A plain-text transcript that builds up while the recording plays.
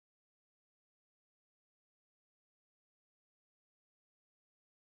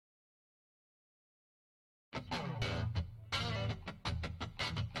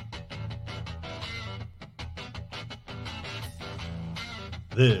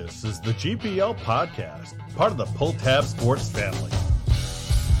This is the GPL podcast, part of the Pull Tab Sports family.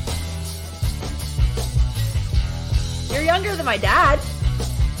 You're younger than my dad.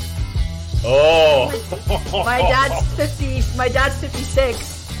 Oh, My dad's 50. My dad's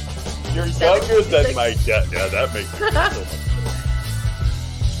 56. You're younger than my dad. Yeah, that makes me feel so much.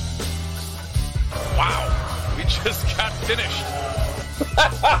 Wow, we just got finished.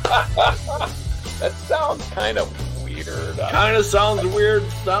 That sounds kind of weird. Kind of sounds weird.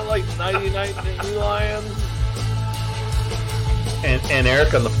 Sound like 99 Nittany Lions. And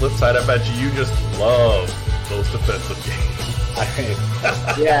Eric, on the flip side, I bet you just love those defensive games.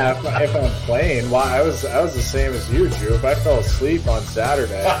 Yeah, if I'm playing, well, I was the same as you, Drew. If I fell asleep on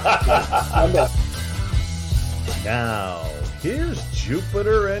Saturday, Now, here's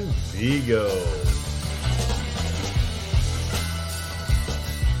Jupiter and Vigo.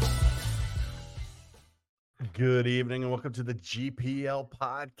 Good evening and welcome to the GPL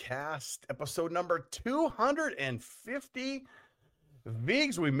podcast, episode number 250.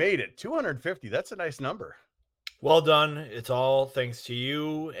 Vigs, we made it. 250. That's a nice number. Well done. It's all thanks to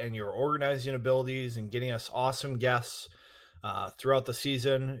you and your organizing abilities and getting us awesome guests throughout the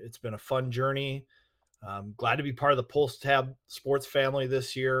season. It's been a fun journey. I'm glad to be part of the Pulse Tab Sports family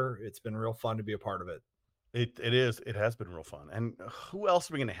this year. It's been real fun to be a part of it. It is. It has been real fun. And who else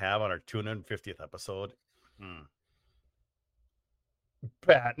are we going to have on our 250th episode?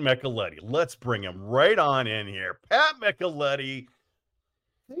 Pat Micheletti. Let's bring him right on in here. Pat Micheletti,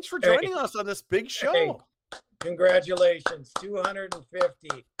 thanks for joining us on this big show. Hey, congratulations,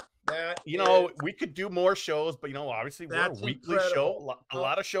 250. We could do more shows, but obviously we're a weekly show. A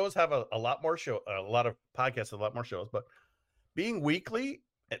lot of shows have a lot more show. A lot of podcasts have a lot more shows, but being weekly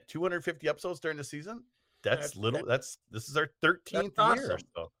at 250 episodes during the season, this is our 13th year.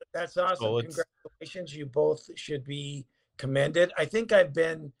 So. That's awesome. Congratulations. You both should be commended. I think I've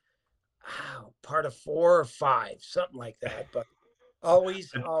been part of 4 or 5, something like that, but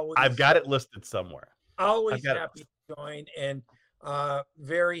always. I've got it listed somewhere. Always happy to join and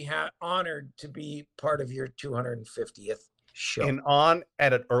very honored to be part of your 250th show. And on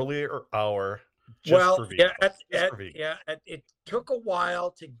at an earlier hour. It took a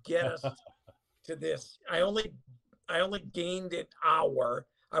while to get us to this. I only gained an hour.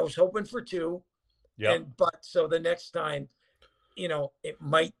 I was hoping for 2. Yeah. But so the next time, I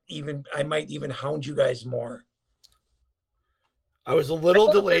might even hound you guys more. I was a little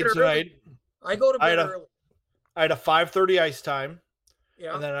delayed tonight. I go to bed early. I had a 5:30 ice time.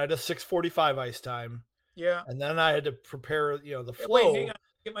 Yeah. And then I had a 6:45 ice time. Yeah. And then I had to prepare, the flow. Wait, hang on.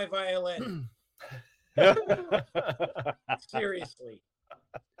 Get my violin. Seriously.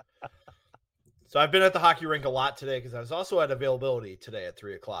 So I've been at the hockey rink a lot today because I was also at availability today at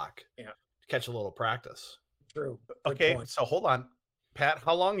 3:00. Yeah. To catch a little practice. True. Okay. So hold on, Pat,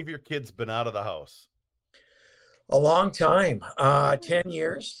 how long have your kids been out of the house? A long time. 10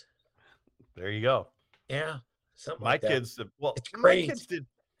 years. There you go. Yeah. Something my like that. Kids, well, it's my great. kids did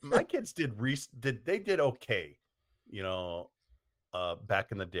okay,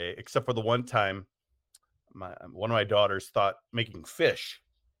 back in the day, except for the one time one of my daughters thought making fish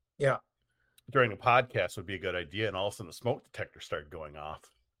during a podcast would be a good idea, and all of a sudden the smoke detector started going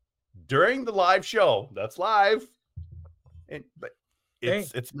off during the live show. That's live, but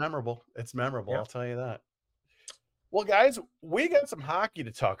it's memorable. It's memorable. Yeah. I'll tell you that. Well, guys, we got some hockey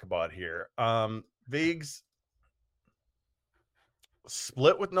to talk about here. Vigs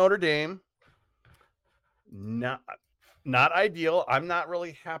split with Notre Dame. Not ideal. I'm not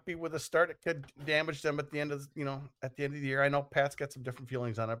really happy with the start. It could damage them at the end of the year. I know Pat's got some different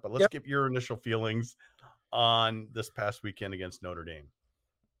feelings on it, but let's get your initial feelings on this past weekend against Notre Dame.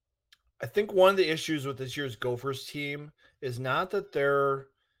 I think one of the issues with this year's Gophers team is not that they're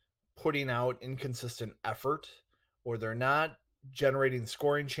putting out inconsistent effort or they're not generating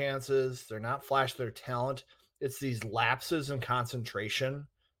scoring chances. They're not flashing their talent. It's these lapses in concentration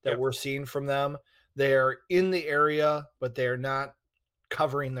that we're seeing from them. They're in the area, but they're not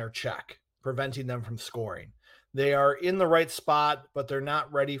covering their check, preventing them from scoring. They are in the right spot, but they're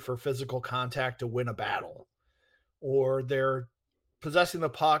not ready for physical contact to win a battle. Or they're possessing the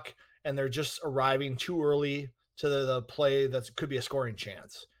puck and they're just arriving too early to the play that could be a scoring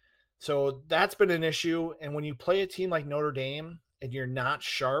chance. So that's been an issue. And when you play a team like Notre Dame and you're not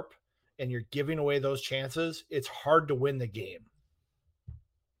sharp and you're giving away those chances, it's hard to win the game.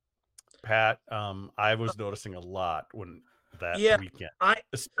 Pat, I was noticing a lot when that weekend,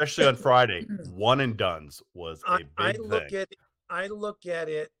 especially on Friday, one and dones was a big thing. I look at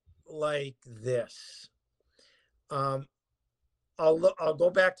it like this. I'll go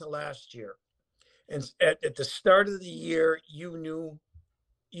back to last year, and at the start of the year, you knew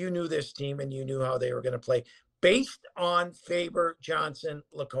you knew this team and you knew how they were going to play based on Faber, Johnson,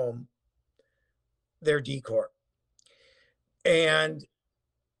 Lacombe, their decor. And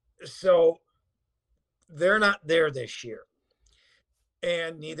so they're not there this year.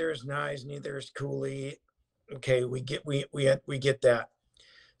 And neither is Nyes, neither is Cooley. Okay, we get that.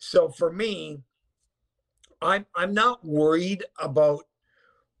 So for me, I'm not worried about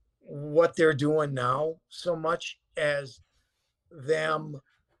what they're doing now so much as them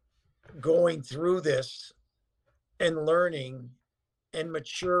going through this and learning and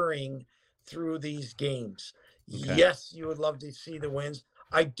maturing through these games. Okay. Yes, you would love to see the wins.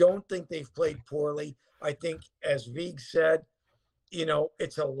 I don't think they've played poorly. I think, as Vig said,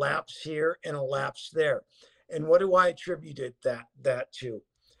 it's a lapse here and a lapse there. And what do I attribute that to?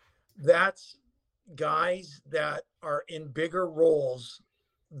 That's guys that are in bigger roles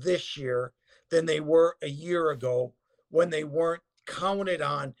this year than they were a year ago when they weren't counted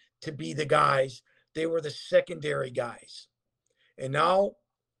on to be the guys. They were the secondary guys. And now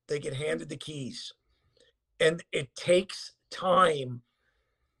they get handed the keys. And it takes time.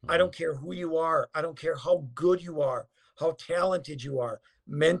 I don't care who you are. I don't care how good you are, how talented you are.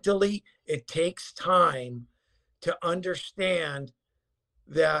 Mentally, it takes time to understand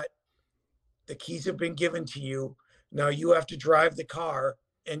that the keys have been given to you. Now you have to drive the car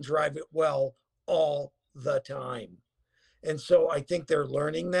and drive it well all the time. And so I think they're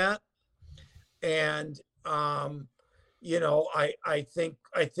learning that. And, I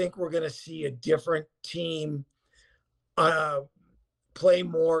think we're going to see a different team play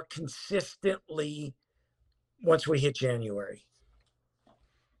more consistently once we hit January.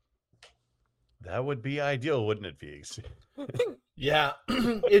 That would be ideal, wouldn't it, Viggs? Yeah.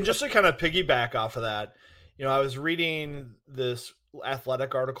 And just to kind of piggyback off of that, I was reading this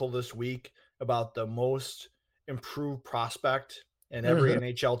Athletic article this week about the most improved prospect in every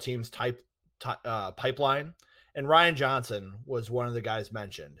NHL team's pipeline. And Ryan Johnson was one of the guys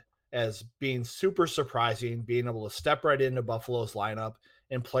mentioned as being super surprising, being able to step right into Buffalo's lineup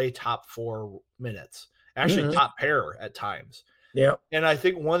and play top 4 minutes, actually top pair at times. Yeah. And I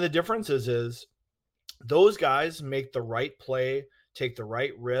think one of the differences is those guys make the right play, take the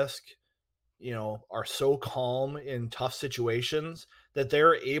right risk, are so calm in tough situations that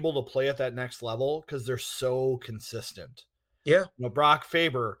they're able to play at that next level because they're so consistent. Yeah. Brock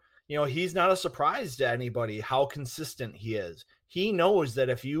Faber, he's not a surprise to anybody how consistent he is. He knows that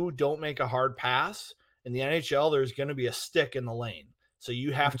if you don't make a hard pass in the NHL, there's going to be a stick in the lane. So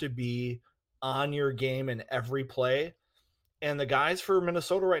you have to be on your game in every play. And the guys for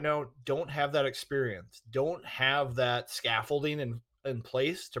Minnesota right now don't have that experience, don't have that scaffolding in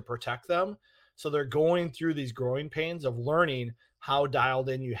place to protect them. So they're going through these growing pains of learning how dialed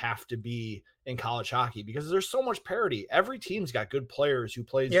in you have to be in college hockey because there's so much parity. Every team's got good players who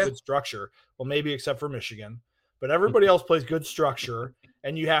plays good structure. Well, maybe except for Michigan, but everybody else plays good structure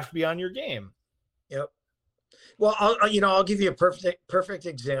and you have to be on your game. Yep. Well, I'll give you a perfect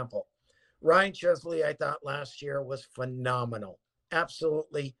example. Ryan Chesley, I thought last year was phenomenal,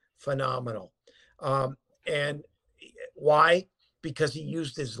 absolutely phenomenal. And why? Because he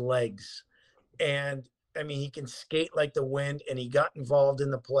used his legs. And he can skate like the wind and he got involved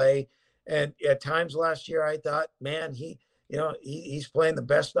in the play. And at times last year, I thought, man, he's playing the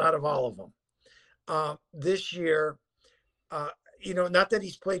best out of all of them. This year, not that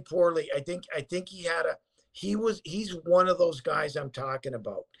he's played poorly. I think he's one of those guys I'm talking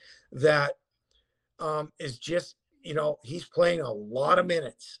about that is just, he's playing a lot of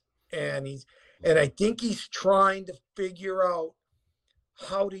minutes and I think he's trying to figure out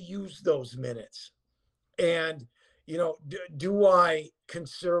how to use those minutes. And, do I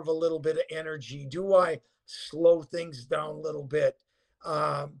conserve a little bit of energy? Do I slow things down a little bit?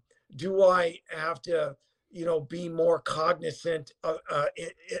 Do I have to, be more cognizant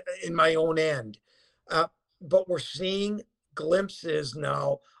in my own end? But we're seeing glimpses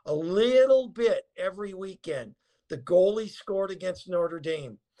now a little bit every weekend. The goalie scored against Notre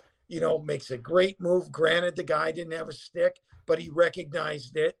Dame, makes a great move. Granted, the guy didn't have a stick, but he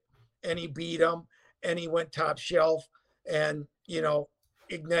recognized it and he beat him and he went top shelf and,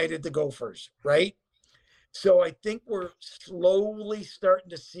 ignited the Gophers, right? So I think we're slowly starting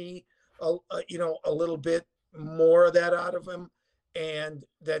to see, a little bit more of that out of him and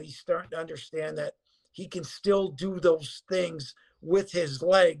that he's starting to understand that he can still do those things with his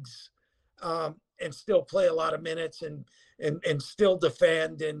legs and still play a lot of minutes and still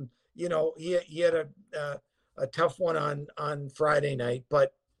defend. And, he had a tough one on Friday night,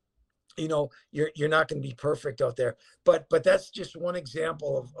 but you're not going to be perfect out there. But that's just one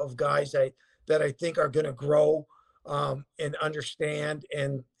example of guys that I think are going to grow and understand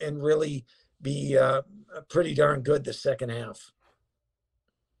and really be pretty darn good the second half.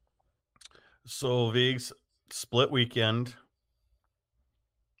 So Vigs, split weekend.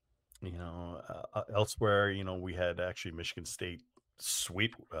 Elsewhere, we had actually Michigan State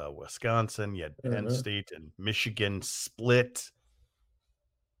sweep Wisconsin. You had Penn State and Michigan split.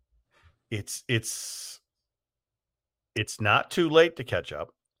 It's not too late to catch up.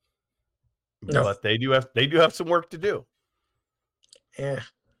 No. But they do have some work to do. Yeah,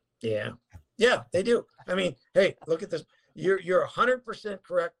 they do. I mean, hey, look at this. You're 100%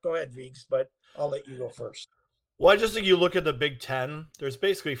 correct. Go ahead, Viggs, but I'll let you go first. Well, I just think you look at the Big Ten. There's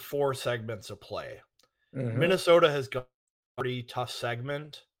basically 4 segments of play. Minnesota has got a pretty tough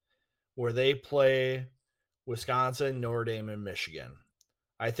segment where they play Wisconsin, Notre Dame, and Michigan.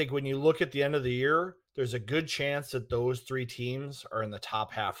 I think when you look at the end of the year, there's a good chance that those 3 teams are in the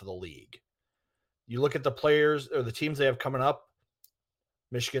top half of the league. You look at the players or the teams they have coming up,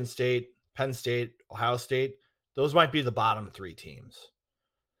 Michigan State, Penn State, Ohio State, those might be the bottom 3 teams.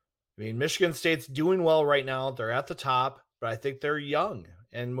 I mean, Michigan State's doing well right now. They're at the top, but I think they're young.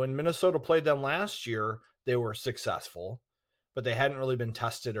 And when Minnesota played them last year, they were successful, but they hadn't really been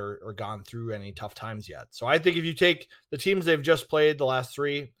tested or gone through any tough times yet. So I think if you take the teams they've just played, the last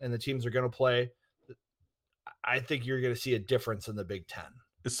 3, and the teams they're going to play, I think you're going to see a difference in the Big Ten.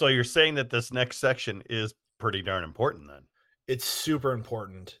 So you're saying that this next section is pretty darn important then? It's super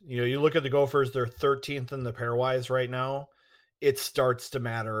important. You look at the Gophers, they're 13th in the pairwise right now. It starts to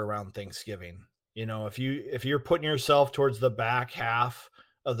matter around Thanksgiving. If you're putting yourself towards the back half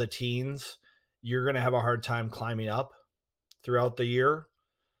of the teens, you're going to have a hard time climbing up throughout the year.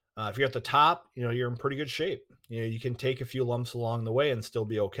 If you're at the top, you're in pretty good shape. You can take a few lumps along the way and still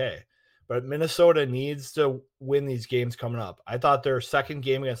be okay. But Minnesota needs to win these games coming up. I thought their second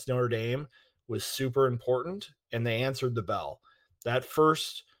game against Notre Dame was super important, and they answered the bell. That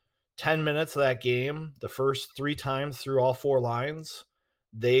first 10 minutes of that game, the first 3 times through all 4 lines,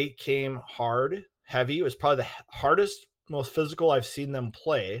 they came hard, heavy. It was probably the hardest, most physical I've seen them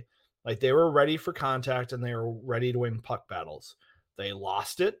play. Like, they were ready for contact, and they were ready to win puck battles. They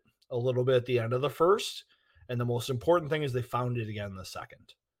lost it a little bit at the end of the first, and the most important thing is they found it again in the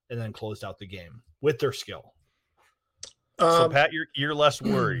second, and then closed out the game with their skill. So, Pat, you're less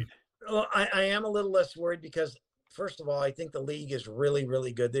worried. Well, I am a little less worried because, first of all, I think the league is really,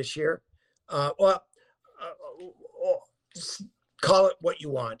 really good this year. Just call it what you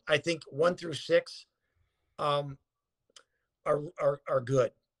want. I think 1 through 6 are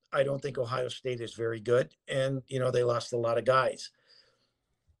good. I don't think Ohio State is very good, and they lost a lot of guys.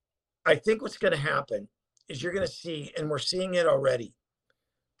 I think what's going to happen is you're going to see, and we're seeing it already,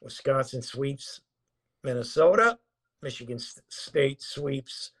 Wisconsin sweeps Minnesota, Michigan State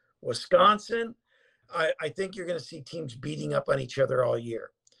sweeps Wisconsin. I think you're going to see teams beating up on each other all year.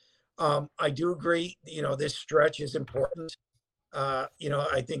 I do agree, this stretch is important.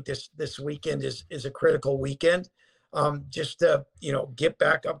 I think this weekend is a critical weekend. Just to, get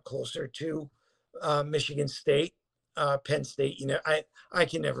back up closer to Michigan State, Penn State. I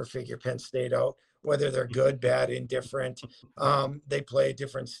can never figure Penn State out, whether they're good, bad, indifferent. They play a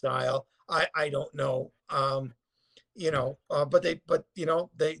different style. I don't know. But they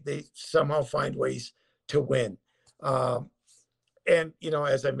somehow find ways to win. And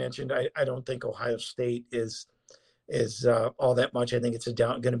as I mentioned, I don't think Ohio State is all that much. I think it's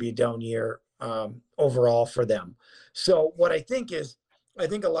going to be a down year overall for them. So what I think is, I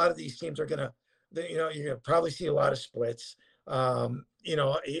think a lot of these teams are going to, you're going to probably see a lot of splits. Everyone's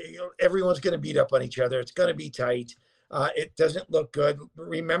going to beat up on each other. It's going to be tight. It doesn't look good.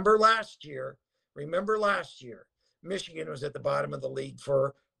 Remember last year, Michigan was at the bottom of the league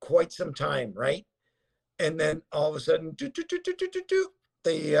for quite some time, right? And then all of a sudden,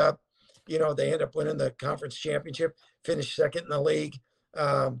 they end up winning the conference championship, finished second in the league.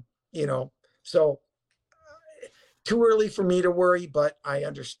 So too early for me to worry, but I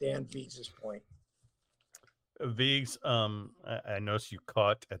understand Viggs' point. Viggs, I noticed you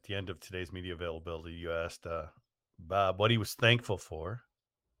caught at the end of today's media availability, you asked Bob what he was thankful for.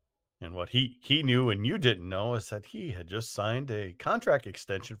 And what he knew and you didn't know is that he had just signed a contract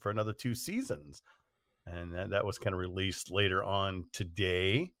extension for another 2 seasons. And that was kind of released later on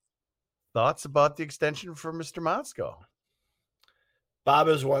today. Thoughts about the extension for Mr. Motzko? Bob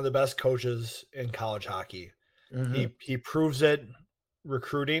is one of the best coaches in college hockey. Mm-hmm. He proves it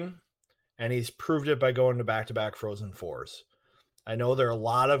recruiting, and he's proved it by going to back-to-back Frozen Fours. I know there are a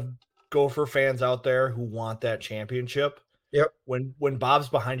lot of Gopher fans out there who want that championship. Yep. When Bob's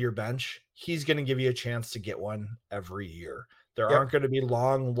behind your bench, he's going to give you a chance to get one every year. There aren't going to be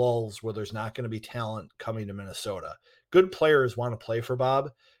long lulls where there's not going to be talent coming to Minnesota. Good players want to play for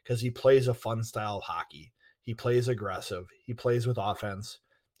Bob because he plays a fun style of hockey. He plays aggressive. He plays with offense.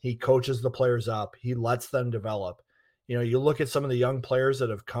 He coaches the players up. He lets them develop. You know, you look at some of the young players that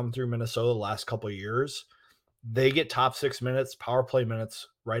have come through Minnesota the last couple of years, they get top 6 minutes, power play minutes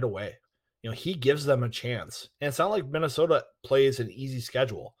right away. You know, he gives them a chance. And it's not like Minnesota plays an easy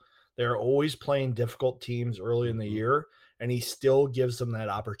schedule. They're always playing difficult teams early in the year, and he still gives them that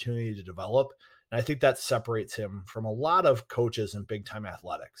opportunity to develop. And I think that separates him from a lot of coaches in big-time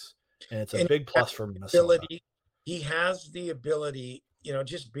athletics. And it's a big plus for Minnesota. He has the ability, you know,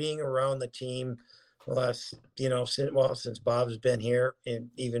 just being around the team, since Bob's been here and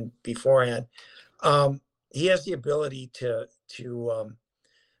even beforehand, he has the ability to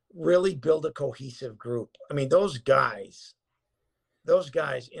really build a cohesive group. I mean, those guys, you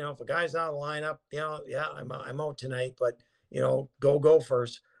know, if a guy's out of the lineup, you know, I'm out tonight, but you know, go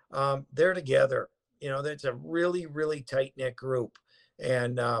Gophers. They're together. You know, that's a really, really tight knit group,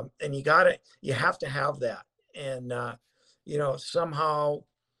 and you have to have that. And you know, somehow,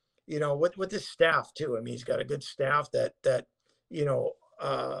 you know, with his staff too. I mean, he's got a good staff that you know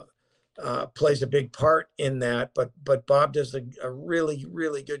plays a big part in that. But Bob does a really,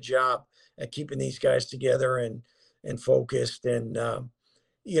 really good job at keeping these guys together and focused. And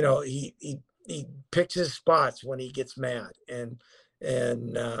you know, he picks his spots when he gets mad, and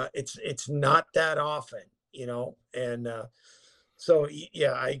it's not that often, you know. And so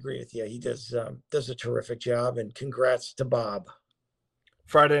yeah, I agree with you. He does a terrific job, and congrats to Bob.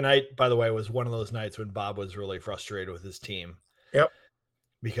 Friday night, by the way, was one of those nights when Bob was really frustrated with his team. Yep.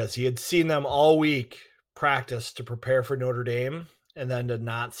 Because he had seen them all week practice to prepare for Notre Dame, and then to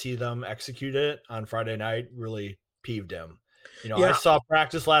not see them execute it on Friday night really peeved him. You know, I saw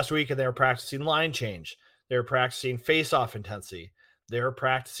practice last week, and they were practicing line change. They were practicing face-off intensity. They were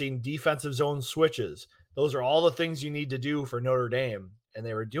practicing defensive zone switches. Those are all the things you need to do for Notre Dame, and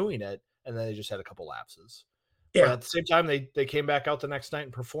they were doing it, and then they just had a couple lapses. Yeah. But at the same time, they came back out the next night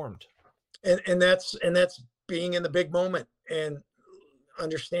and performed. And that's being in the big moment and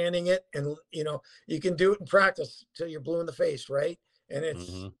understanding it. And you know, you can do it in practice till you're blue in the face, right? And it's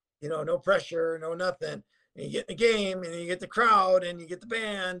you know, no pressure, no nothing. And you get in the game, and you get the crowd, and you get the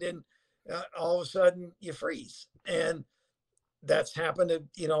band, and all of a sudden you freeze. And that's happened to,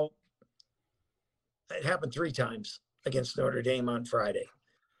 you know, it happened 3 times against Notre Dame on Friday.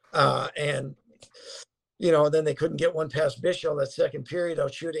 And you know, then they couldn't get one past Bishop that second period,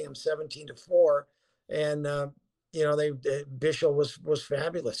 out shooting him 17-4. And you know, Bishop was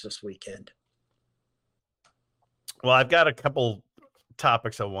fabulous this weekend. Well, I've got a couple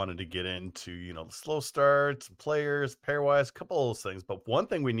topics I wanted to get into, you know, the slow starts, players, pairwise, a couple of those things. But one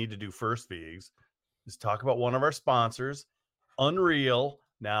thing we need to do first, Viggs, is talk about one of our sponsors. Unreal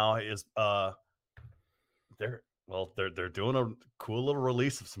now is they're doing a cool little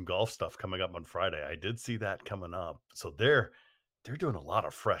release of some golf stuff coming up on Friday. I did see that coming up. So they're doing a lot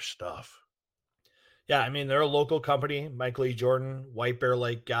of fresh stuff. Yeah, I mean, they're a local company. Michael E. Jordan, White Bear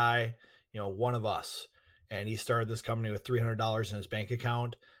Lake guy, you know, one of us. And he started this company with $300 in his bank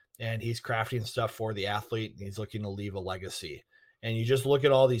account, and he's crafting stuff for the athlete, and he's looking to leave a legacy. And you just look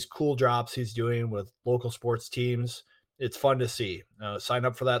at all these cool drops he's doing with local sports teams. It's fun to see. Sign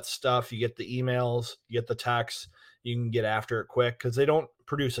up for that stuff. You get the emails, you get the texts. You can get after it quick because they don't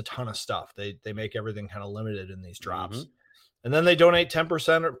produce a ton of stuff. They make everything kind of limited in these drops. And then they donate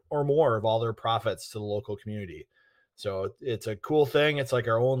 10% or more of all their profits to the local community. So it's a cool thing. It's like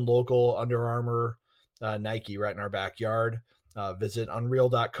our own local Under Armour, Nike right in our backyard. Visit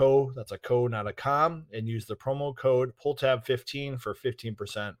unreal.co. That's a co, not a com, and use the promo code PullTab15 for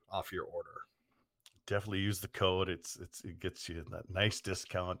 15% off your order. Definitely use the code. It gets you that nice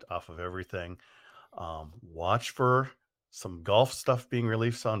discount off of everything. Watch for some golf stuff being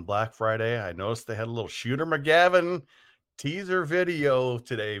released on Black Friday. I noticed they had a little Shooter McGavin teaser video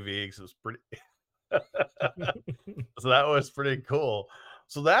today, Viggs. It was pretty so that was pretty cool.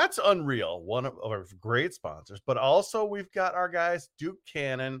 So that's Unreal, one of our great sponsors. But also we've got our guys, Duke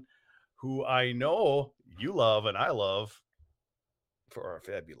Cannon, who I know you love and I love for our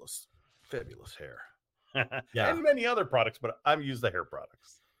fabulous hair. Yeah. And many other products, but I'm using the hair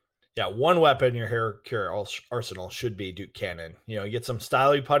products. Yeah, one weapon in your hair care arsenal should be Duke Cannon. You know, get some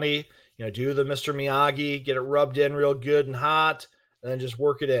styly putty, you know, do the Mr. Miyagi, get it rubbed in real good and hot, and then just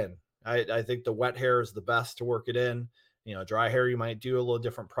work it in. I think the wet hair is the best to work it in. You know, dry hair, you might do a little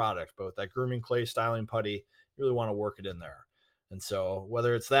different product, but with that grooming clay styling putty, you really want to work it in there. And so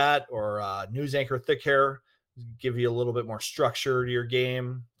whether it's that or News Anchor thick hair, give you a little bit more structure to your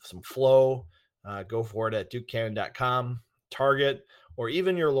game, some flow, go for it at dukecannon.com. Target, or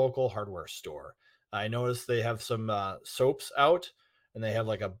even your local hardware store. I noticed they have some soaps out, and they have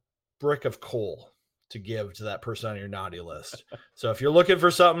like a brick of coal to give to that person on your naughty list. So if you're looking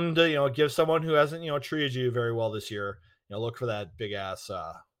for something to, give someone who hasn't, treated you very well this year, look for that big ass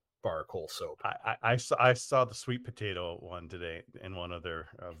bar of coal soap. I saw the sweet potato one today in one of their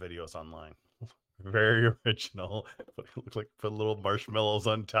videos online. Very original. It looked like put little marshmallows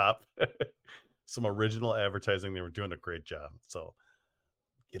on top. Some original advertising. They were doing a great job. So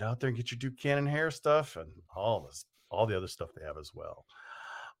get out there and get your Duke Cannon hair stuff and all the other stuff they have as well.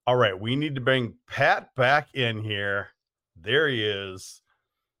 All right, we need to bring Pat back in here. There he is.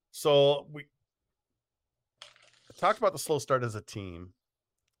 So we talked about the slow start as a team.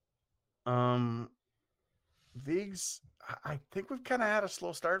 Viggs, I think we've kind of had a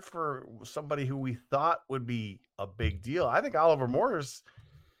slow start for somebody who we thought would be a big deal. I think Oliver Moore's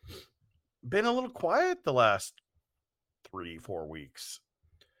been a little quiet the last 3-4 weeks.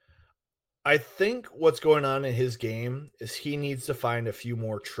 I think what's going on in his game is he needs to find a few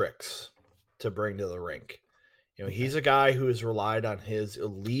more tricks to bring to the rink. He's a guy who has relied on his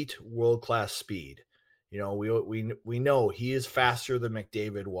elite world-class speed. We know he is faster than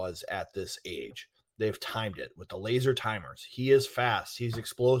McDavid was at this age. They've timed it with the laser timers. He is fast. He's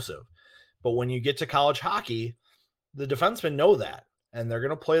explosive. But when you get to college hockey, the defensemen know that, and they're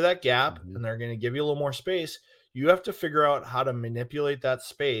going to play that gap, and they're going to give you a little more space. You have to figure out how to manipulate that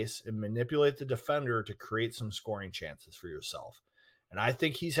space and manipulate the defender to create some scoring chances for yourself. And I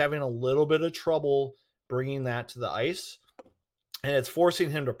think he's having a little bit of trouble bringing that to the ice, and it's forcing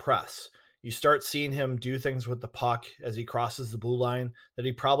him to press. You start seeing him do things with the puck as he crosses the blue line that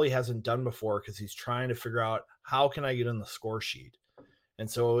he probably hasn't done before because he's trying to figure out, how can I get in the score sheet? And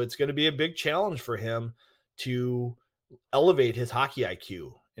so it's going to be a big challenge for him to elevate his hockey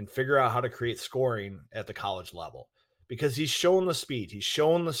IQ and figure out how to create scoring at the college level, because he's shown the speed, he's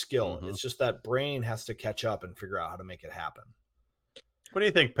shown the skill. It's just that brain has to catch up and figure out how to make it happen. What do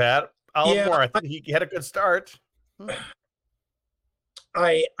you think, Pat? Oliver Moore, I think he had a good start.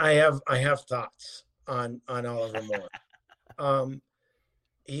 I have thoughts on Oliver Moore.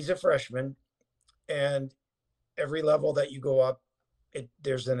 He's a freshman, and every level that you go up,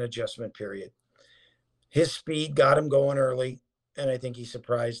 there's an adjustment period. His speed got him going early, and I think he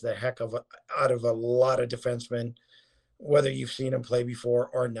surprised the heck out of a lot of defensemen, whether you've seen him play before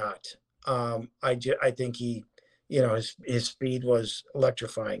or not. I think he, his speed was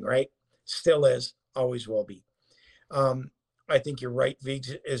electrifying, right? Still is, always will be. I think you're right,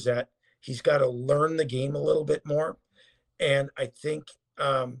 Viggs, is that he's got to learn the game a little bit more. And I think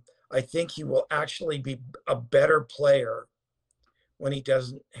he will actually be a better player when he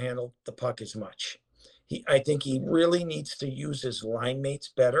doesn't handle the puck as much. I think he really needs to use his line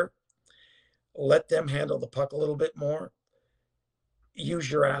mates better. Let them handle the puck a little bit more. Use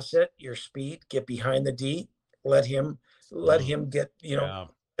your asset, your speed, get behind the D. Let him get, let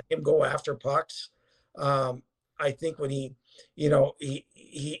him go after pucks. I think when he's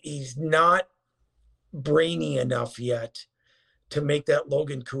not brainy enough yet to make that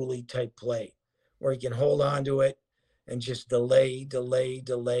Logan Cooley type play where he can hold on to it and just delay,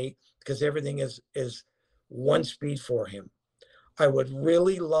 because everything is one speed for him. I would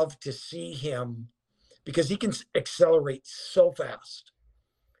really love to see him, because he can accelerate so fast.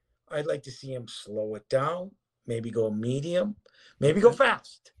 I'd like to see him slow it down, maybe go medium, maybe go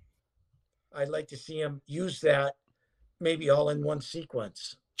fast. I'd like to see him use that maybe all in one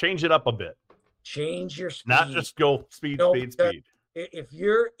sequence. Change it up a bit. Change your speed. Not just go speed.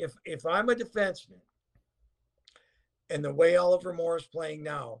 If I'm a defenseman, and the way Oliver Moore is playing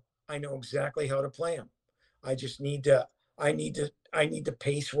now, I know exactly how to play him. I need to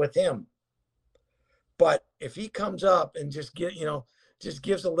pace with him. But if he comes up and just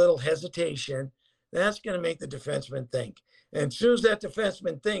gives a little hesitation, that's going to make the defenseman think. And as soon as that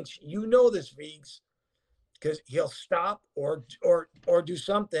defenseman thinks, this, Viggs, because he'll stop or do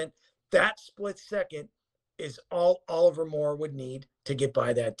something. That split second is all Oliver Moore would need to get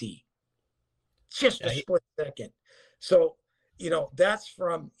by that D. Just a split second. So, that's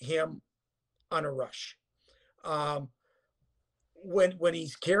from him on a rush. When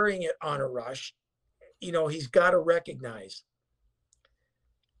he's carrying it on a rush, he's got to recognize,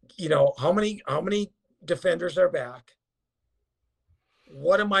 how many defenders are back.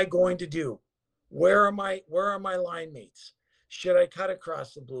 What am I going to do? Where are my line mates? Should I cut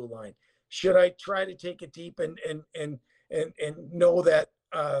across the blue line? Should I try to take it deep and know that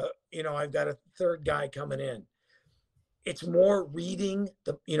I've got a third guy coming in? It's more reading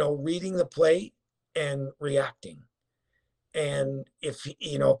the play and reacting. And if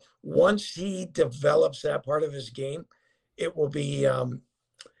once he develops that part of his game, it will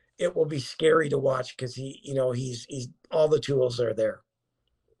be scary to watch because he's all the tools are there.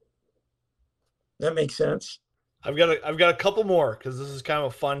 That makes sense. I've got a couple more because this is kind of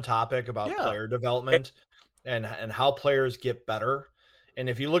a fun topic about player development and how players get better. And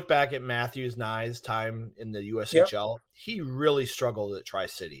if you look back at Matthews Nye's time in the USHL, he really struggled at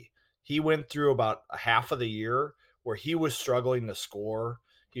Tri-City. He went through about a half of the year where he was struggling to score.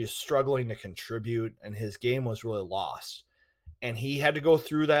 He was struggling to contribute, and his game was really lost. And he had to go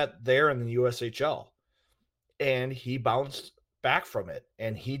through that there in the USHL. And he bounced back from it,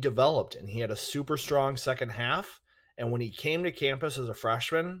 and he developed, and he had a super strong second half. And when he came to campus as a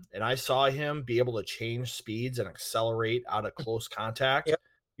freshman, and I saw him be able to change speeds and accelerate out of close contact,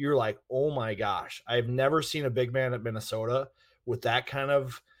 you're like, oh my gosh, I've never seen a big man at Minnesota with that kind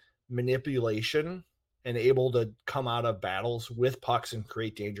of manipulation and able to come out of battles with pucks and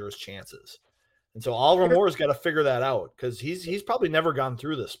create dangerous chances. And so Oliver Moore's got to figure that out because he's probably never gone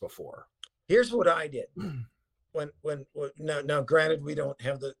through this before. Here's what I did. Now, granted, we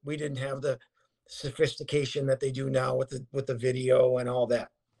didn't have the sophistication that they do now with the video and all that.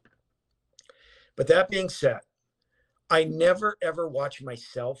 But that being said, I never ever watched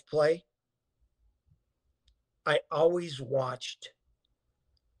myself play. I always watched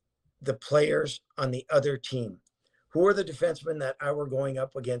the players on the other team. Who are the defensemen that I were going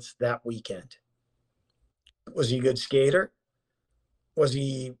up against that weekend? Was he a good skater? Was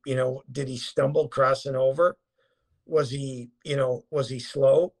he, did he stumble crossing over? Was he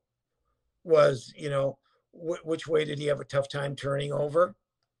slow? Was, which way did he have a tough time turning over?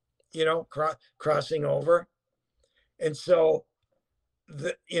 Crossing over. And so,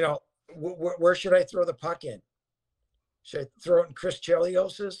 where should I throw the puck in? Should I throw it in Chris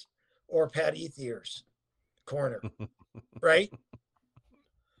Chelios's or Pat Ethier's corner? Right?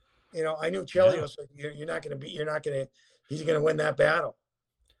 I knew Chelios, he's going to win that battle.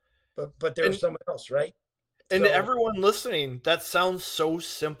 But there's someone else, right? And to everyone listening, that sounds so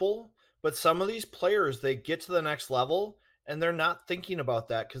simple, but some of these players, they get to the next level and they're not thinking about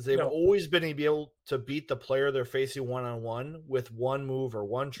that because they've always been able to beat the player they're facing one-on-one with one move or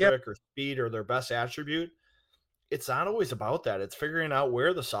one trick or speed or their best attribute. It's not always about that. It's figuring out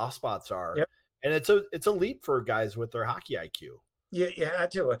where the soft spots are. Yep. And it's a leap for guys with their hockey IQ. Yeah, you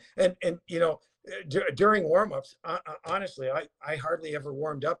had to. And during warm-ups, honestly, I hardly ever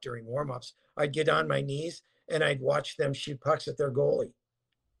warmed up during warm-ups. I'd get on my knees and I'd watch them shoot pucks at their goalie.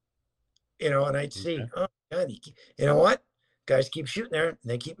 And I'd see, oh, God, you know what? Guys keep shooting there, and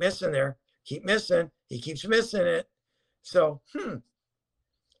they keep missing there. Keep missing. He keeps missing it. So, you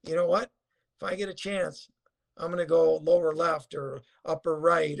know what? If I get a chance, I'm going to go lower left or upper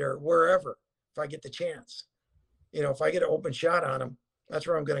right or wherever if I get the chance. If I get an open shot on him, that's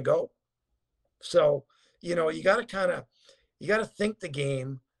where I'm going to go. So, you got to think the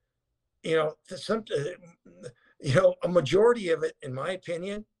game, a majority of it, in my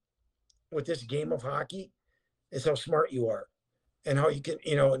opinion, with this game of hockey is how smart you are and how you can,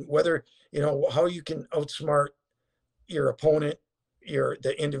 and whether, how you can outsmart your opponent,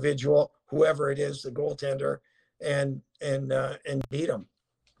 the individual, whoever it is, the goaltender, and beat them.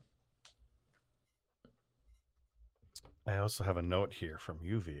 I also have a note here from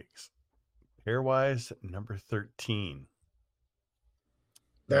UVX. Pairwise number 13.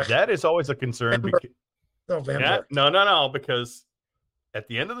 That is always a concern. November. No, because at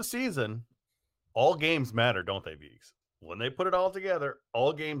the end of the season, all games matter, don't they, Viggs? When they put it all together,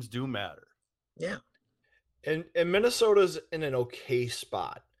 all games do matter. Yeah. And Minnesota's in an okay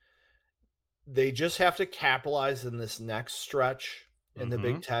spot. They just have to capitalize in this next stretch in the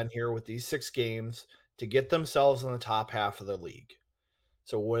Big Ten here with these 6 games to get themselves in the top half of the league.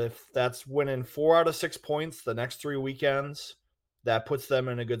 So if that's winning 4 out of 6 points the next 3 weekends, that puts them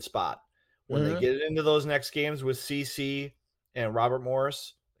in a good spot. When they get into those next games with CC and Robert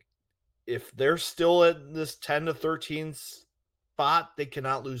Morris, if they're still at this 10 to 13 spot, they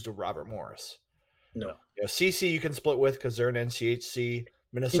cannot lose to Robert Morris. No. CC you can split with because they're an NCHC.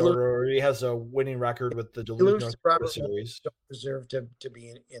 Minnesota already has a winning record with the Duluth North Series. Don't deserve to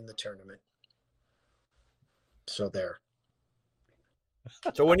be in the tournament. So there.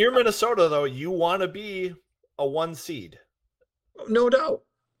 So when you're Minnesota, though, you want to be a 1 seed. No doubt.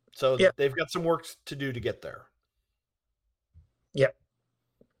 So they've got some work to do to get there. Yep.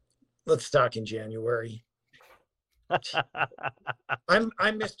 Let's talk in January. I'm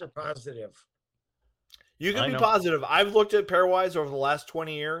Mr. Positive. You can be positive. I've looked at pairwise over the last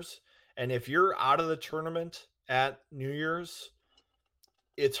 20 years, and if you're out of the tournament at New Year's,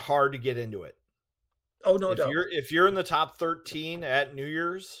 it's hard to get into it. Oh, no doubt. If you're in the top 13 at New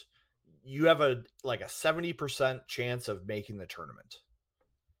Year's, you have a 70% chance of making the tournament.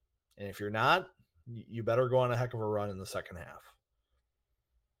 And if you're not, you better go on a heck of a run in the second half.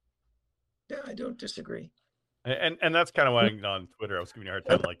 Yeah, I don't disagree. And that's kind of why on Twitter I was giving you a hard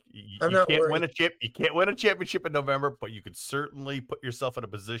time. Like you can't win a championship in November, but you could certainly put yourself in a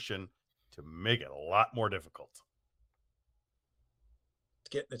position to make it a lot more difficult.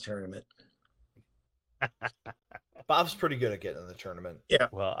 Get in the tournament. Bob's pretty good at getting in the tournament. Yeah.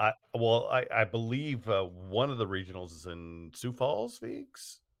 Well, I believe one of the regionals is in Sioux Falls,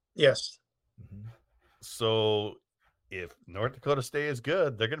 Weeks. Yes. Mm-hmm. So if North Dakota State is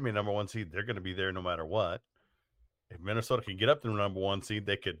good, they're going to be number 1 seed. They're going to be there no matter what. If Minnesota can get up to the number 1 seed,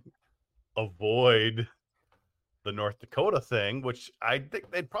 they could avoid the North Dakota thing, which I think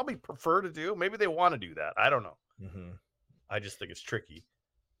they'd probably prefer to do. Maybe they want to do that. I don't know. Mm-hmm. I just think it's tricky.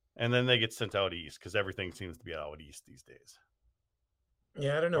 And then they get sent out east because everything seems to be out east these days.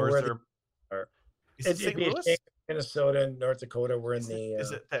 Yeah, I don't know where is it St. Louis? Minnesota and North Dakota were in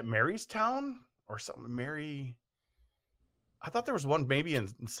is it that Marystown or something? I thought there was one maybe in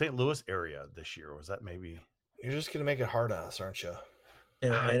St. Louis area this year. Was that maybe? You're just gonna make it hard on us, aren't you?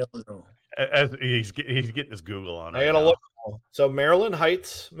 Yeah, I don't know. As he's getting his Google on. I gotta look. So Maryland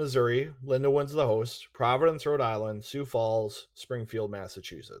Heights, Missouri. Lindenwood's the host. Providence, Rhode Island. Sioux Falls, Springfield,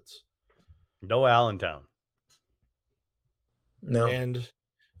 Massachusetts. No Allentown. No. And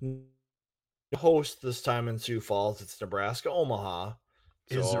host this time in Sioux Falls. It's Nebraska, Omaha.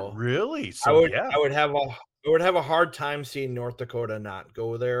 Is it really? So I would have a hard time seeing North Dakota not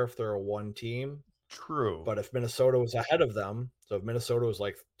go there if they're a one team. True. But if Minnesota was ahead of them, so if Minnesota was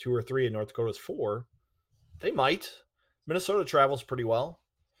like 2 or 3 and North Dakota was 4, they might. Minnesota travels pretty well.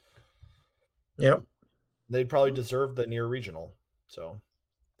 Yep. They'd probably deserve the near regional. So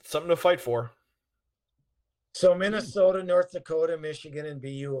something to fight for. So Minnesota, North Dakota, Michigan, and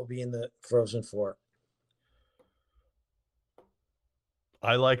BU will be in the Frozen Four.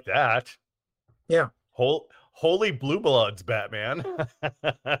 I like that. Yeah. Holy blue bloods, Batman.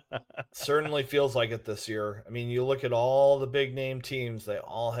 Certainly feels like it this year. I mean, you look at all the big name teams, they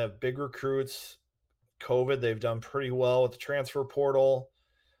all have big recruits. COVID, they've done pretty well with the transfer portal.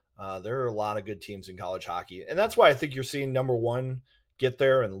 There are a lot of good teams in college hockey. And that's why I think you're seeing number 1 get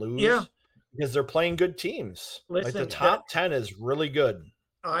there and lose. Yeah. Because they're playing good teams. Listen, like the top 10 is really good.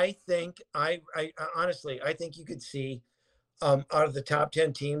 I think I honestly, I think you could see out of the top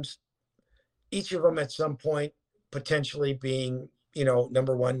 10 teams, each of them at some point potentially being,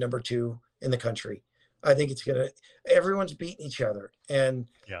 number 1, number 2 in the country. I think everyone's beating each other. And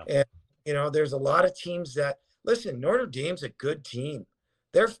there's a lot of teams that, listen, Notre Dame's a good team.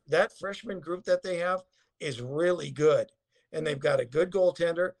 That freshman group that they have is really good. And they've got a good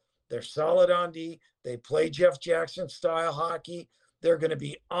goaltender. They're solid on D. They play Jeff Jackson style hockey. They're going to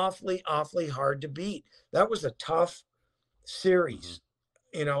be awfully, awfully hard to beat. That was a tough series,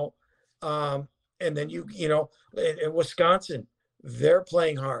 and then in Wisconsin, they're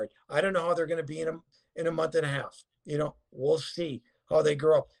playing hard. I don't know how they're going to be in a month and a half. We'll see how they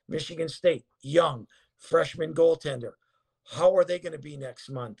grow up. Michigan State, young freshman goaltender. How are they going to be next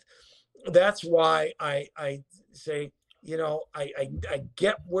month? That's why I say, I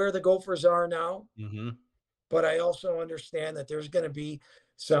get where the Gophers are now, but I also understand that there's going to be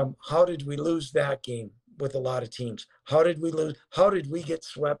how did we lose that game with a lot of teams? How did we lose? How did we get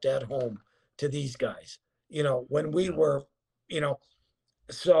swept at home to these guys? When we were,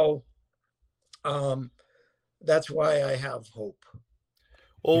 so that's why I have hope.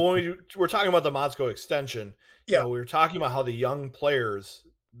 Well, when we're talking about the Motzko extension, we were talking about how the young players,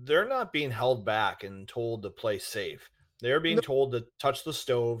 they're not being held back and told to play safe. They're being told to touch the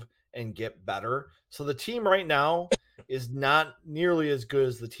stove and get better. So the team right now is not nearly as good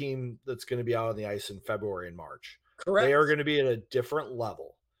as the team that's going to be out on the ice in February and March. Correct. They are going to be at a different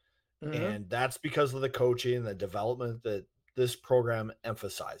level. Mm-hmm. And that's because of the coaching and the development that this program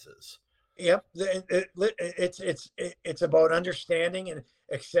emphasizes. Yep. It's about understanding and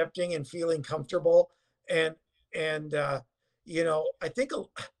accepting and feeling comfortable. And I think,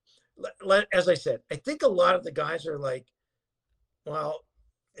 as I said, I think a lot of the guys are like, well,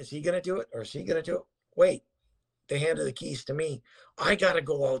 is he going to do it or is he going to do it? Wait, they handed the keys to me. I got to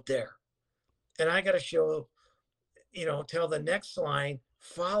go out there and I got to show, tell the next line,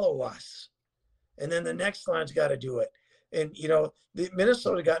 follow us. And then the next line's got to do it. And, the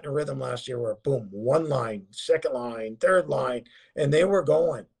Minnesota got in a rhythm last year where boom, one line, second line, third line, and they were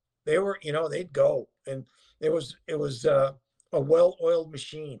going. They were, they'd go. And it was a well-oiled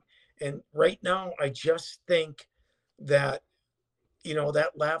machine. And right now, I just think that,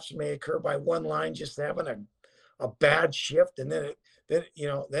 that lapse may occur by one line just having a bad shift, and then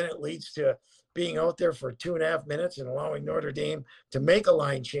it leads to being out there for 2.5 minutes and allowing Notre Dame to make a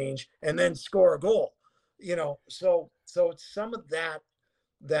line change and then score a goal. So it's some of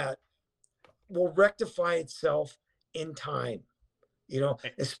that will rectify itself in time,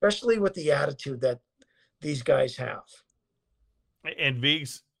 especially with the attitude that these guys have. And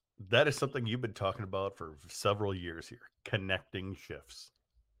Viggs, that is something you've been talking about for several years here, connecting shifts.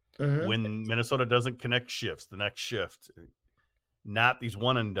 Mm-hmm. When Minnesota doesn't connect shifts, the next shift, not these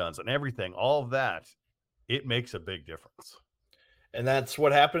one and dones and everything, all of that, it makes a big difference. And that's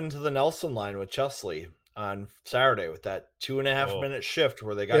what happened to the Nelson line with Chesley on Saturday with that 2.5 minute shift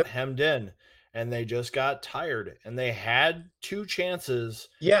where they got hemmed in and they just got tired, and they had 2 chances.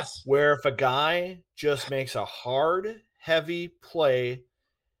 Yes. Where if a guy just makes a hard, heavy play,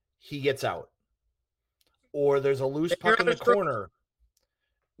 he gets out. Or there's a loose puck in the corner.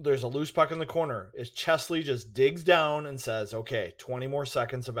 There's a loose puck in the corner. Is Chesley just digs down and says, okay, 20 more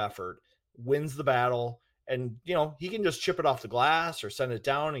seconds of effort, wins the battle. And, he can just chip it off the glass or send it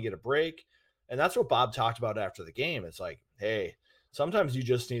down and get a break. And that's what Bob talked about after the game. It's like, hey, sometimes you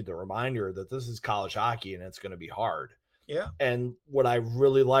just need the reminder that this is college hockey and it's going to be hard. Yeah. And what I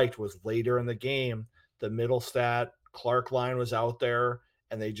really liked was later in the game, the Middlestat Clark line was out there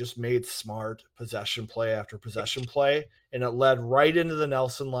and they just made smart possession play after possession play. And it led right into the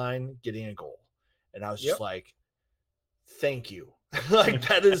Nelson line getting a goal. And I was just like, thank you. Like,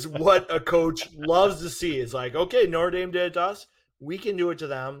 that is what a coach loves to see. It's like, okay, Notre Dame did it to us. We can do it to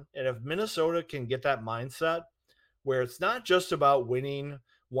them. And if Minnesota can get that mindset where it's not just about winning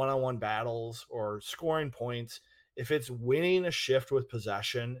one-on-one battles or scoring points, if it's winning a shift with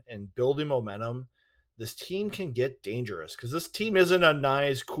possession and building momentum, this team can get dangerous, because this team isn't a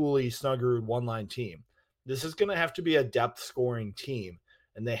nice, Cooley, Snuggerud one-line team. This is going to have to be a depth scoring team,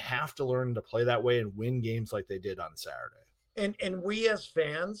 and they have to learn to play that way and win games like they did on Saturday. And we as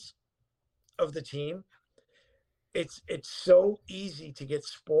fans of the team, it's so easy to get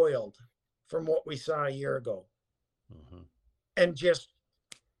spoiled from what we saw a year ago. Mm-hmm. And just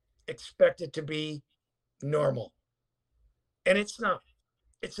expect it to be normal. And it's not.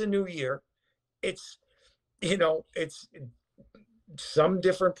 It's a new year. It's some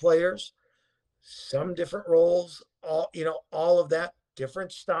different players, some different roles, all of that,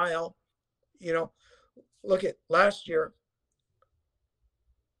 different style. Look at last year.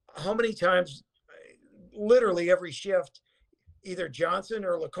 How many times, literally every shift, either Johnson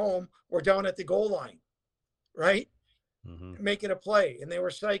or Lacombe were down at the goal line, right? Mm-hmm. Making a play, and they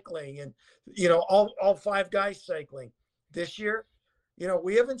were cycling, and all 5 guys cycling. This year,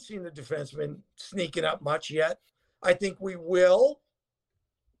 we haven't seen the defenseman sneaking up much yet. I think we will.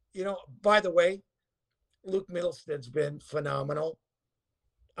 By the way, Luke Mittelstad's been phenomenal.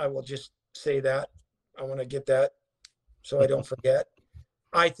 I will just say that. I want to get that so I don't forget.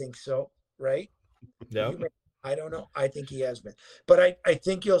 I think so, right? Yeah. I don't know. I think he has been. But I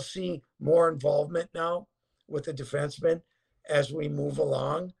think you'll see more involvement now with the defenseman as we move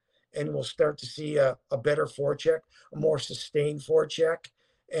along, and we'll start to see a better forecheck, a more sustained forecheck.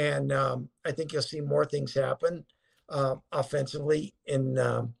 And I think you'll see more things happen offensively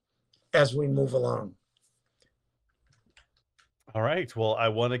as we move along. All right. Well, I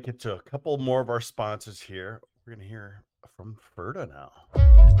want to get to a couple more of our sponsors here. We're going to hear from Ferda now.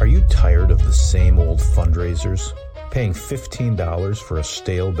 Are you tired of the same old fundraisers? Paying $15 for a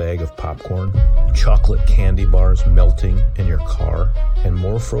stale bag of popcorn, chocolate candy bars melting in your car, and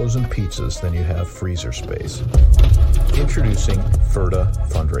more frozen pizzas than you have freezer space? Introducing Ferda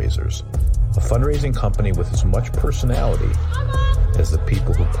Fundraisers, a fundraising company with as much personality as the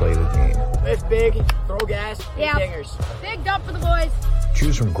people who play the game. Lift big, throw gas, dingers. Big dump for the boys.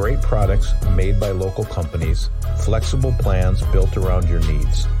 Choose from great products made by local companies, flexible plans built around your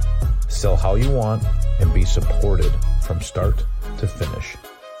needs. Sell how you want and be supported from start to finish.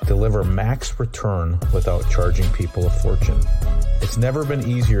 Deliver max return without charging people a fortune. It's never been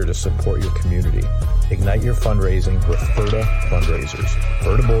easier to support your community. Ignite your fundraising with Ferda Fundraisers.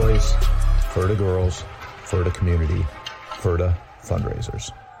 Ferda Boys, Ferda Girls, Ferda Community, Ferda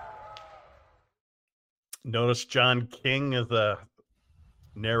Fundraisers. Notice John King is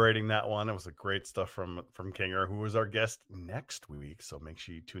narrating that one. It was a great stuff from Kinger, who was our guest next week. So make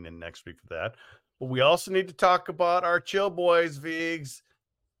sure you tune in next week for that. But we also need to talk about our Chill Boys, Viggs.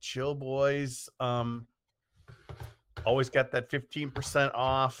 Chill Boys always got that 15%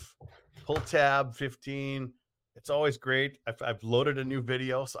 off. Pull tab 15. It's always great. I've loaded a new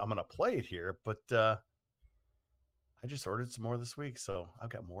video, so I'm going to play it here. But I just ordered some more this week, so I've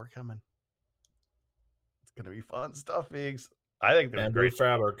got more coming. It's going to be fun stuff, Viggs. I think they're great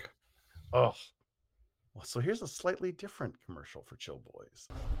fabric. Oh, Well, so here's a slightly different commercial for Chill Boys.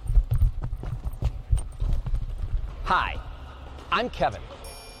 Hi, I'm Kevin.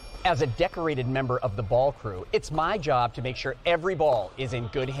 As a decorated member of the ball crew, it's my job to make sure every ball is in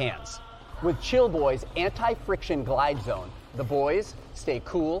good hands. With Chill Boys anti-friction glide zone, the boys stay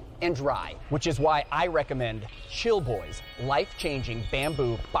cool and dry, which is why I recommend Chill Boys life-changing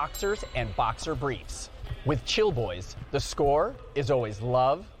bamboo boxers and boxer briefs. With Chill Boys, the score is always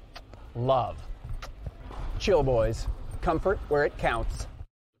love, love. Chill Boys, comfort where it counts.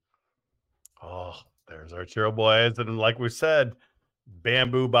 Oh, there's our Chill Boys. And like we said,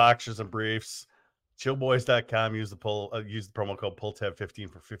 bamboo boxers and briefs. Chillboys.com. Use the promo code PullTab15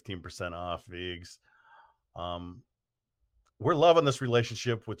 for 15% off Vigs. We're loving this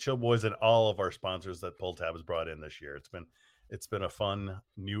relationship with Chill Boys and all of our sponsors that Pull Tab has brought in this year. It's been a fun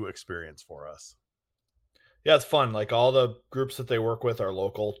new experience for us. Yeah, it's fun. Like all the groups that they work with are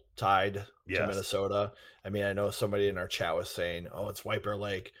local, tied to Minnesota. I mean, I know somebody in our chat was saying, "Oh, it's White Bear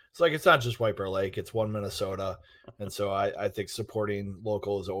Lake." It's like it's not just White Bear Lake; it's one Minnesota, and so I think supporting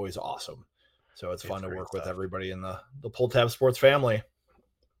local is always awesome. So it's fun to work with everybody in the Pull Tab Sports family.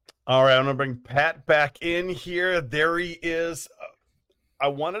 All right, I'm going to bring Pat back in here. There he is. I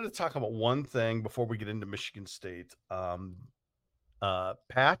wanted to talk about one thing before we get into Michigan State.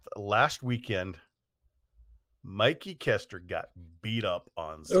 Pat, last weekend, Mikey Kester got beat up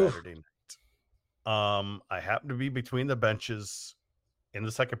on Saturday night. I happened to be between the benches in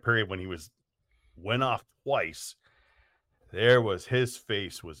the second period when he went off twice. His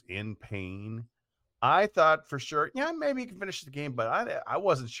face was in pain. I thought for sure, maybe he can finish the game, but I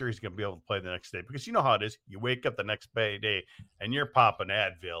wasn't sure he's going to be able to play the next day because you know how it is. You wake up the next day and you're popping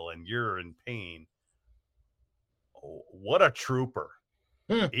Advil and you're in pain. Oh, what a trooper.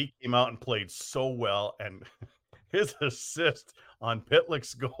 He came out and played so well, and his assist on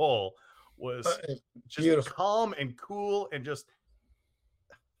Pitlick's goal was just beautiful. Calm and cool, and just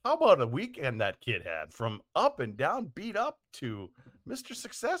how about a weekend that kid had from up and down, beat up to Mr.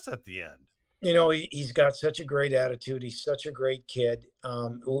 Success at the end. You know, he's got such a great attitude. He's such a great kid.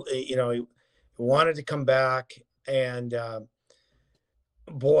 He wanted to come back, and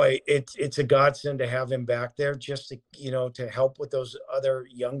boy, it's a godsend to have him back there just to help with those other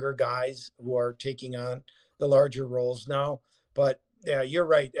younger guys who are taking on the larger roles now. But yeah, you're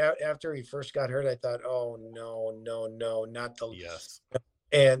right. After he first got hurt, I thought, oh no, not the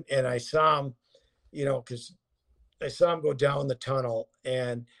And I saw him, because I saw him go down the tunnel,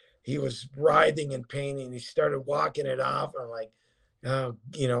 and he was writhing in pain, and he started walking it off. I'm like, oh,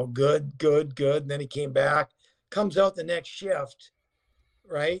 good. And then he came back, comes out the next shift,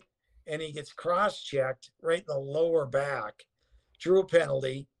 right? And he gets cross-checked right in the lower back, drew a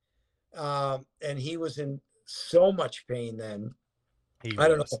penalty, and he was in so much pain then. I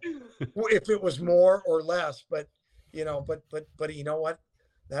don't know if it was more or less, but you know what?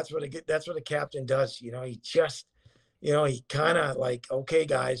 That's what a captain does. He just, he kind of like, okay,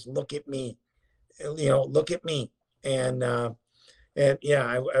 guys, look at me, look at me. And yeah,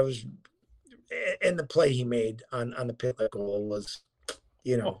 I was, and the play he made on the Pitlick goal was,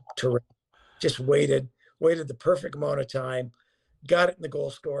 terrific. Just waited the perfect amount of time, got it in the goal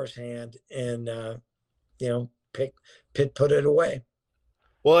scorer's hand, and, Pitt put it away.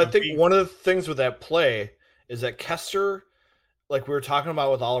 Well, I think one of the things with that play is that Kester, like we were talking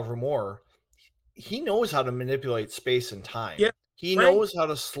about with Oliver Moore, he knows how to manipulate space and time. Yeah, he knows how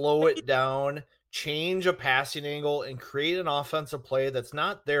to slow it down, change a passing angle, and create an offensive play that's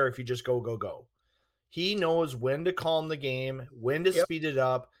not there if you just go. He knows when to calm the game, when to speed it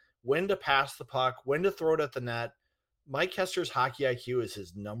up, when to pass the puck, when to throw it at the net. Mike Kester's hockey IQ is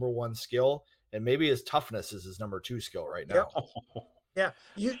his number one skill, and maybe his toughness is his number two skill right now. Yeah,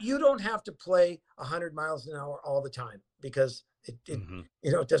 you don't have to play 100 miles an hour all the time because it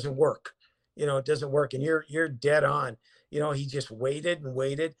doesn't work. It doesn't work, and you're dead on. He just waited and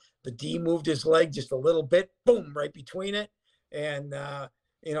waited. The D moved his leg just a little bit, boom, right between it, and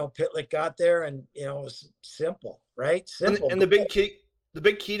Pitlick got there, and it was simple, right? Simple. And the big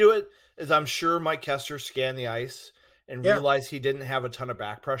key to it is I'm sure Mike Kester scanned the ice and realized he didn't have a ton of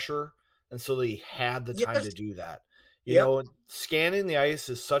back pressure, and so he had the time to do that. Scanning the ice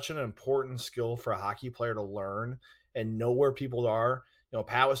is such an important skill for a hockey player to learn and know where people are.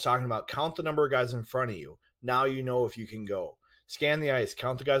 Pat was talking about count the number of guys in front of you. Now you know if you can go. Scan the ice,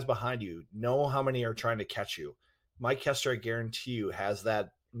 count the guys behind you, know how many are trying to catch you. Mike Kester, I guarantee you, has that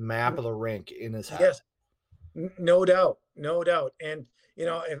map of the rink in his head. Yes, no doubt. And,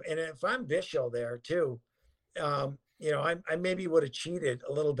 if I'm Bishop there too, I maybe would have cheated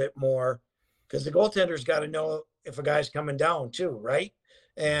a little bit more because the goaltender's got to know if a guy's coming down too, right?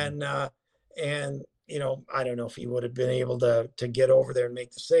 And I don't know if he would have been able to get over there and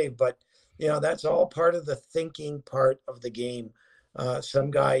make the save, but that's all part of the thinking part of the game.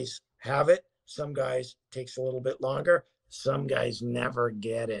 Some guys have it. Some guys takes a little bit longer. Some guys never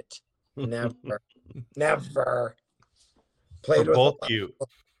get it. Never. Played for with both you.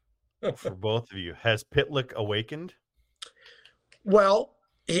 For both of you, has Pitlick awakened? Well,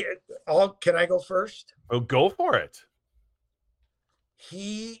 can I go first? Oh, go for it.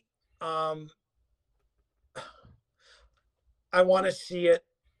 He, I want to see it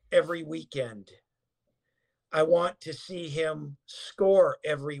every weekend. I want to see him score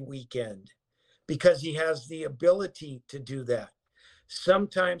every weekend because he has the ability to do that.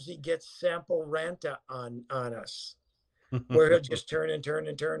 Sometimes he gets sample ranta on us, where he'll just turn and turn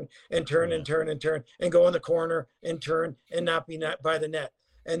and turn and turn and turn and turn and go in the corner and turn and not be net by the net.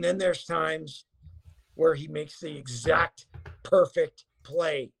 And then there's times where he makes the exact perfect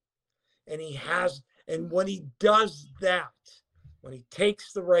play. And when he does that, when he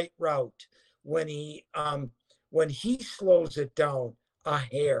takes the right route, when he slows it down a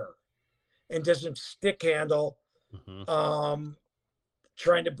hair and doesn't stick handle,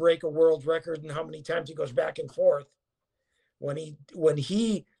 trying to break a world record and how many times he goes back and forth. When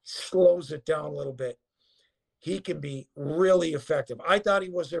he slows it down a little bit, he can be really effective. I thought he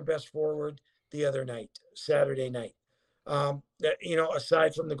was their best forward the other night, Saturday night.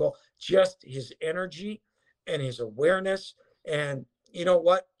 Aside from the goal, just his energy and his awareness. And you know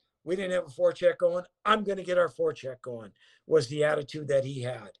what? We didn't have a forecheck going. I'm going to get our forecheck going was the attitude that he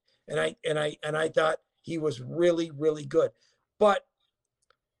had. And I thought he was really, really good. But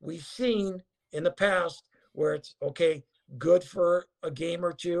we've seen in the past where it's okay, good for a game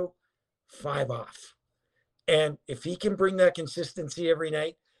or two, 5 off. And if he can bring that consistency every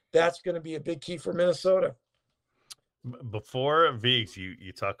night, that's going to be a big key for Minnesota. Before Viggs,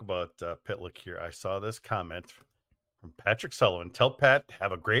 you talk about Pitlick here. I saw this comment from Patrick Sullivan. Tell Pat,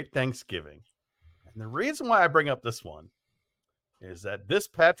 have a great Thanksgiving. And the reason why I bring up this one is that this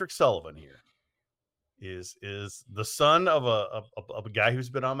Patrick Sullivan here is the son of a guy who's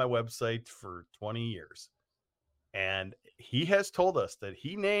been on my website for 20 years. And he has told us that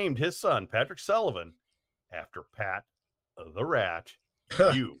he named his son, Patrick Sullivan, after Pat the Rat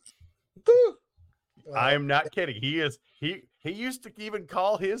Hughes. I am not kidding. He used to even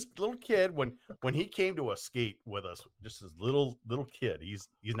call his little kid when he came to a skate with us, just his little kid. He's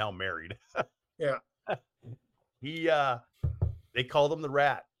now married. Yeah. They called him the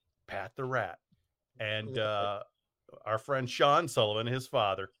Rat, Pat the Rat. And our friend Sean Sullivan, his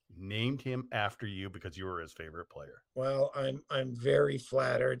father, named him after you because you were his favorite player. Well, I'm very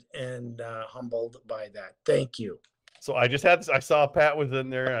flattered and humbled by that. Thank you. So I saw Pat was in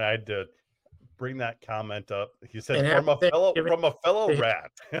there, and I had to bring that comment up. He said from a fellow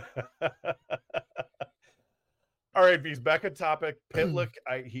rat. All right, V's back on topic. Pitlick,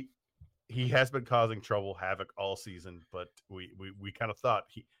 he has been causing trouble, havoc all season, but we kind of thought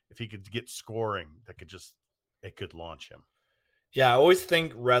if he could get scoring, it could launch him. Yeah, I always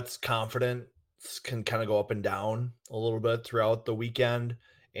think Rhett's confidence can kind of go up and down a little bit throughout the weekend.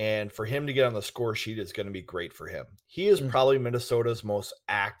 And for him to get on the score sheet is going to be great for him. He is probably Minnesota's most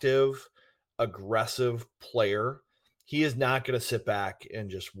active, aggressive player. He is not going to sit back and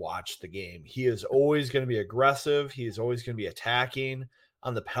just watch the game. He is always going to be aggressive. He is always going to be attacking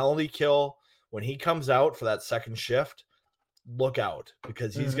on the penalty kill. When he comes out for that second shift, look out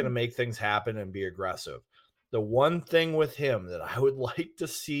because he's going to make things happen and be aggressive. The one thing with him that I would like to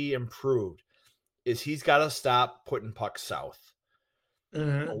see improved is he's got to stop putting pucks south.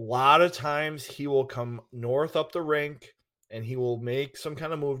 A lot of times he will come north up the rink and he will make some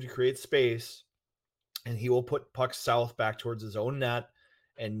kind of move to create space and he will put pucks south back towards his own net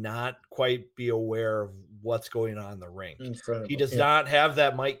and not quite be aware of what's going on in the rink. He does not have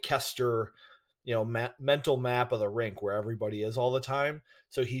that Mike Kester, mental map of the rink where everybody is all the time.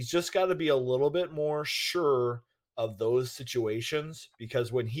 So he's just got to be a little bit more sure of those situations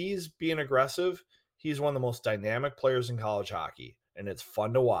because when he's being aggressive, he's one of the most dynamic players in college hockey. And it's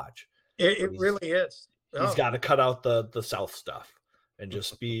fun to watch. It really is. He's got to cut out the south stuff and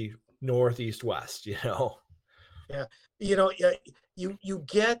just be northeast west, Yeah. You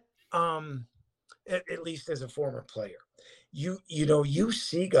get at least as a former player, you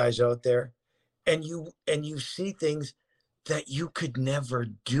see guys out there and you see things that you could never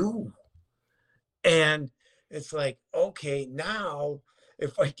do. And it's like, okay, now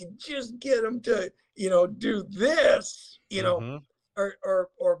if I can just get them to, do this,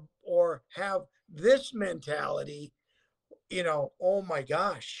 or have this mentality, oh my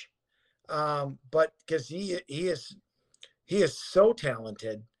gosh. But because he is so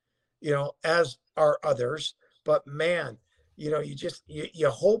talented, as are others, but man, you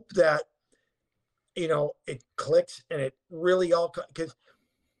hope that, it clicks and it really all, because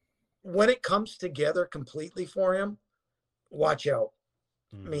when it comes together completely for him, watch out.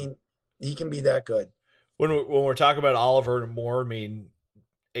 I mean, he can be that good. When we're talking about Oliver and Moore,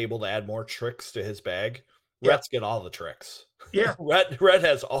 able to add more tricks to his bag, Rhett's get all the tricks. Yeah. Rhett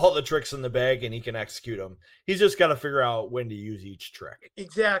has all the tricks in the bag and he can execute them. He's just got to figure out when to use each trick.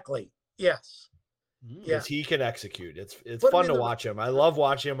 Exactly. Yes. Because he can execute. It's fun to watch him. I love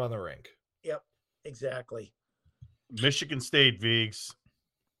watching him on the rink. Yep. Exactly. Michigan State, Vigs.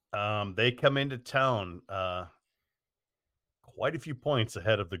 They come into town quite a few points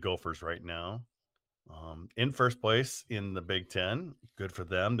ahead of the Gophers right now. In first place in the Big Ten. Good for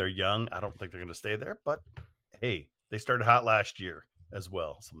them. They're young. I don't think they're going to stay there, but hey, they started hot last year as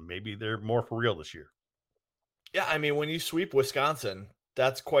well. So maybe they're more for real this year. Yeah, I mean, when you sweep Wisconsin,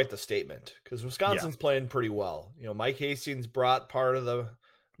 that's quite the statement because Wisconsin's playing pretty well. Mike Hastings brought part of the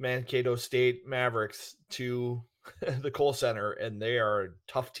Mankato State Mavericks to the Kohl Center, and they are a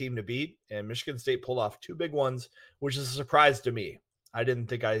tough team to beat. And Michigan State pulled off 2 big ones, which is a surprise to me. I didn't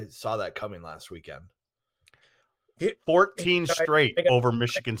think I saw that coming last weekend. 14 straight over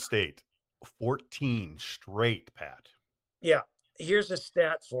Michigan State. 14 straight, Pat. Yeah. Here's a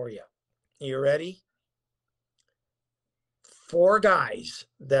stat for you. You ready? 4 guys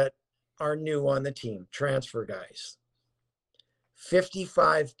that are new on the team, transfer guys.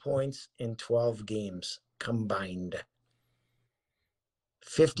 55 points in 12 games combined.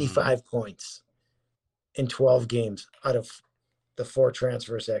 55 points in 12 games out of the 4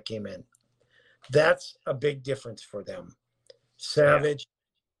 transfers that came in. That's a big difference for them. Savage,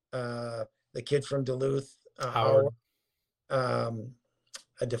 the kid from Duluth, Howard, a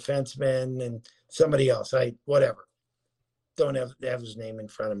defenseman, and somebody else. Whatever. Don't have his name in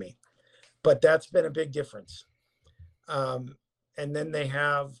front of me. But that's been a big difference. And then they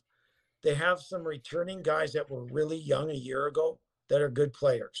have some returning guys that were really young a year ago that are good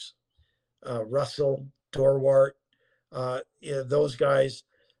players. Russell, Dorwart, those guys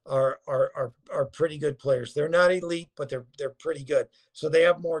are pretty good players. They're not elite, but they're pretty good. So they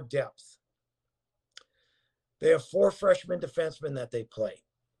have more depth. They have 4 freshman defensemen that they play.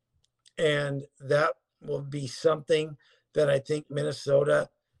 And that will be something that I think Minnesota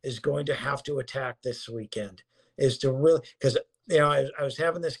is going to have to attack this weekend, is to really, because I was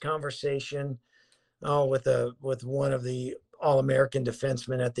having this conversation with one of the All-American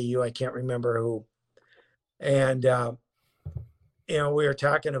defensemen at the U. I can't remember who. And we were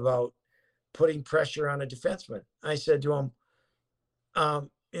talking about putting pressure on a defenseman. I said to him, I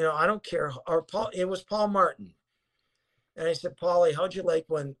don't care. It was Paul Martin. And I said, Paulie, how'd you like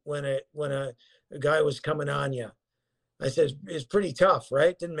when a guy was coming on you? I said, it's pretty tough,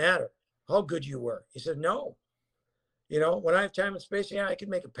 right? Didn't matter how good you were. He said, no. When I have time and space, I can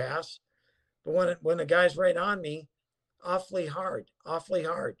make a pass. But when the guy's right on me, awfully hard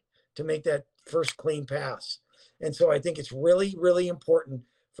to make that first clean pass. And so I think it's really, really important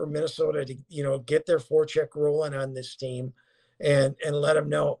for Minnesota to, get their forecheck rolling on this team and let them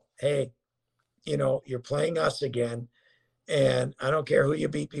know, hey, you're playing us again. And I don't care who you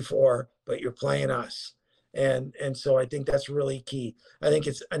beat before, but you're playing us. And so I think that's really key. I think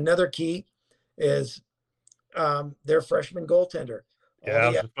it's another key is their freshman goaltender. Yeah, I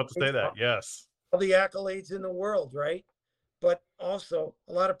was just about to say that. Yes. All the accolades in the world, right? But also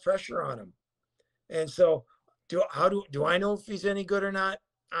a lot of pressure on him. And so do I know if he's any good or not?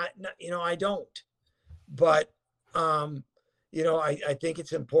 I don't. But I think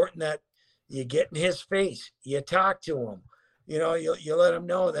it's important that you get in his face, you talk to him, you let him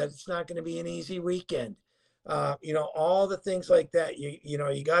know that it's not going to be an easy weekend. All the things like that.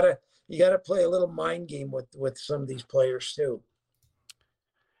 You gotta play a little mind game with some of these players too.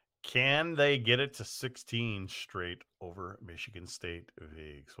 Can they get it to 16 straight over Michigan State,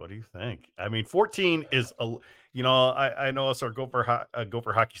 Vigs? What do you think? I mean, 14 is I know it's our Gopher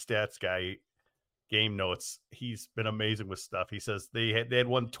Hockey stats guy. Game notes. He's been amazing with stuff. He says they had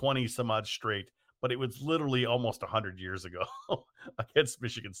won 20 some odd straight, but it was literally almost 100 years ago against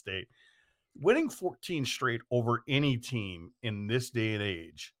Michigan State. Winning 14 straight over any team in this day and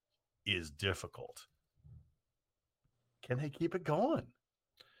age is difficult. Can they keep it going?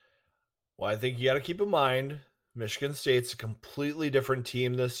 Well, I think you got to keep in mind, Michigan State's a completely different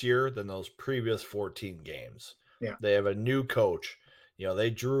team this year than those previous 14 games. Yeah. They have a new coach.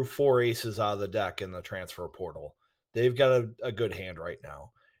 They drew 4 aces out of the deck in the transfer portal. They've got a good hand right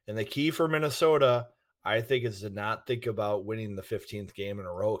now. And the key for Minnesota, I think, is to not think about winning the 15th game in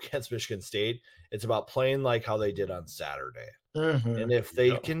a row against Michigan State. It's about playing like how they did on Saturday. And if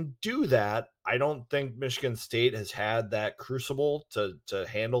they can do that, I don't think Michigan State has had that crucible to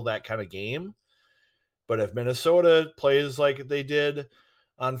handle that kind of game. But if Minnesota plays like they did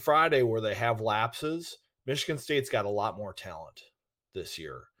on Friday, where they have lapses, Michigan State's got a lot more talent this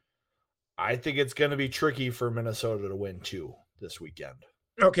year. I think it's going to be tricky for Minnesota to win 2 this weekend.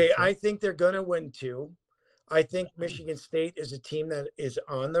 Okay, I think they're going to win 2. I think Michigan State is a team that is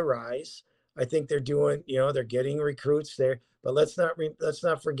on the rise. I think they're doing, they're getting recruits there, but let's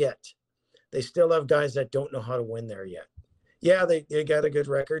not forget, they still have guys that don't know how to win there yet. Yeah, they got a good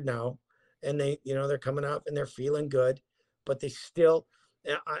record now, and they're coming up and they're feeling good, but they still.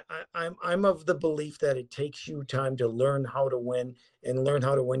 I'm of the belief that it takes you time to learn how to win and learn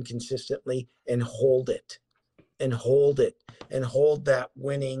how to win consistently and hold it and hold that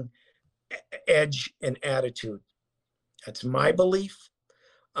winning edge and attitude. That's my belief.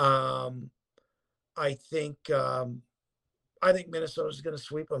 I think Minnesota's going to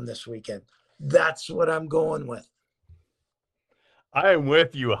sweep them this weekend. That's what I'm going with. I am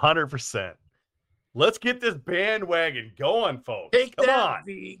with you 100%. Let's get this bandwagon going, folks. Come on,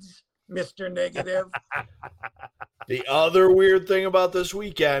 Viggs, Mr. Negative. The other weird thing about this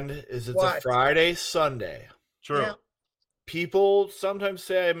weekend is it's a Friday, Sunday. True. Yeah. People sometimes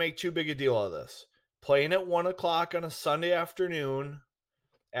say I make too big a deal of this. Playing at 1:00 on a Sunday afternoon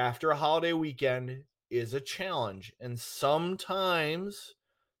after a holiday weekend is a challenge. And sometimes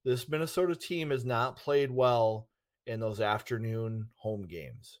this Minnesota team has not played well in those afternoon home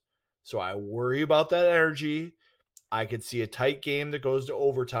games. So I worry about that energy. I could see a tight game that goes to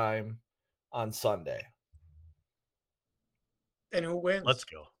overtime on Sunday. And who wins? Let's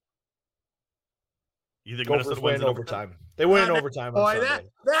go. You think Minnesota wins in overtime? They win in overtime on Sunday.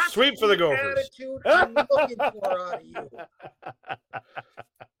 That's sweep for the Gophers. Attitude I'm looking for out of you.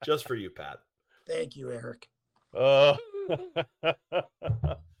 Just for you, Pat. Thank you, Eric. Well,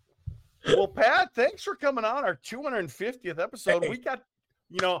 Pat, thanks for coming on our 250th episode. We got,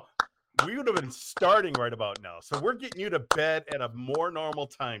 we would have been starting right about now. So we're getting you to bed at a more normal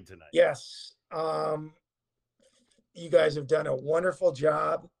time tonight. Yes. You guys have done a wonderful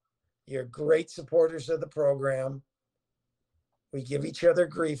job. You're great supporters of the program. We give each other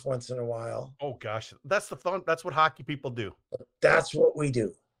grief once in a while. Oh, gosh. That's the fun. That's what hockey people do. That's what we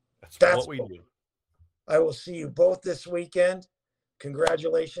do. That's what we do. I will see you both this weekend.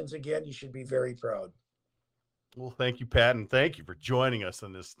 Congratulations again. You should be very proud. Well, thank you, Pat, and thank you for joining us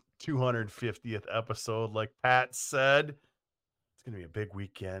on this 250th episode. Like Pat said, it's going to be a big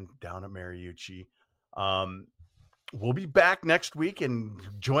weekend down at Mariucci. We'll be back next week, and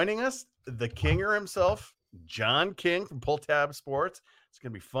joining us, the Kinger himself, John King from Pull Tab Sports. It's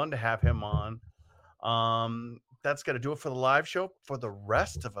going to be fun to have him on. That's going to do it for the live show. For the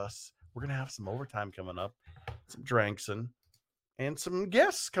rest of us, we're going to have some overtime coming up, some drinks, and some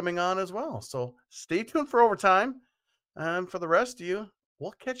guests coming on as well. So stay tuned for overtime. And for the rest of you,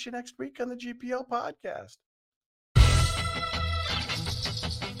 we'll catch you next week on the GPL podcast.